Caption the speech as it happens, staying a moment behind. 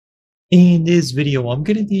In this video, I'm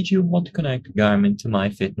going to teach you how to connect Garmin to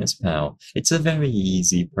Myfitnesspal. It's a very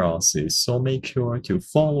easy process, so make sure to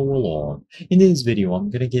follow along. In this video,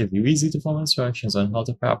 I'm going to give you easy to follow instructions on how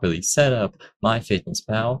to properly set up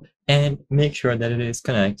Myfitnesspal and make sure that it is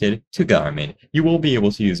connected to Garmin. You will be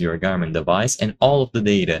able to use your Garmin device and all of the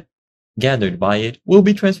data gathered by it will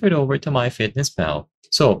be transferred over to Myfitnesspal.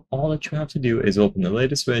 So all that you have to do is open the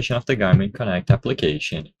latest version of the Garmin Connect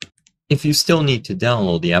application. If you still need to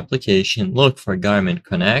download the application, look for Garmin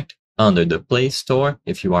Connect under the Play Store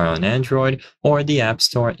if you are on Android or the App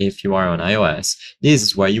Store if you are on iOS. This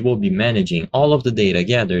is where you will be managing all of the data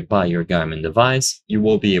gathered by your Garmin device. You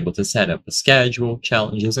will be able to set up a schedule,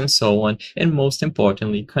 challenges, and so on, and most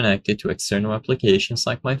importantly, connect it to external applications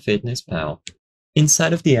like MyFitnessPal.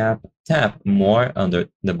 Inside of the app, tap More under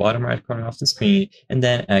the bottom right corner of the screen and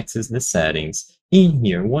then access the settings. In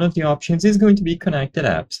here, one of the options is going to be Connected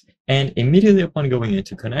Apps. And immediately upon going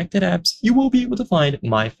into Connected Apps, you will be able to find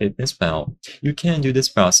MyFitnessPal. You can do this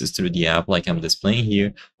process through the app like I'm displaying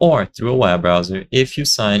here, or through a web browser if you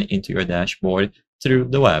sign into your dashboard through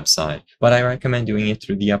the website, but I recommend doing it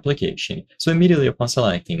through the application. So immediately upon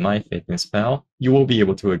selecting MyFitnessPal, you will be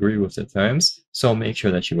able to agree with the terms, so make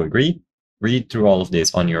sure that you agree. Read through all of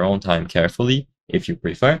this on your own time carefully, if you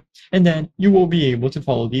prefer, and then you will be able to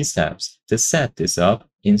follow these steps. To set this up,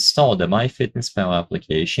 install the MyFitnessPal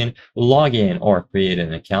application, log in or create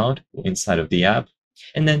an account inside of the app,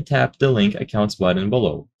 and then tap the Link Accounts button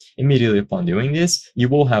below. Immediately upon doing this, you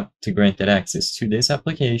will have to granted access to this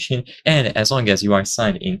application, and as long as you are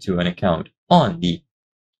signed into an account on the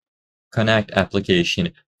Connect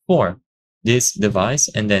application for this device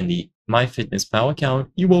and then the MyFitnessPal account,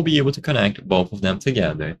 you will be able to connect both of them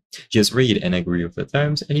together. Just read and agree with the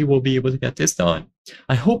terms and you will be able to get this done.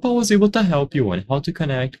 I hope I was able to help you on how to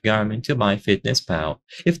connect Garmin to MyFitnessPal.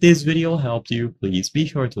 If this video helped you, please be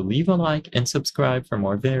sure to leave a like and subscribe for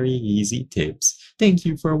more very easy tips. Thank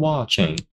you for watching.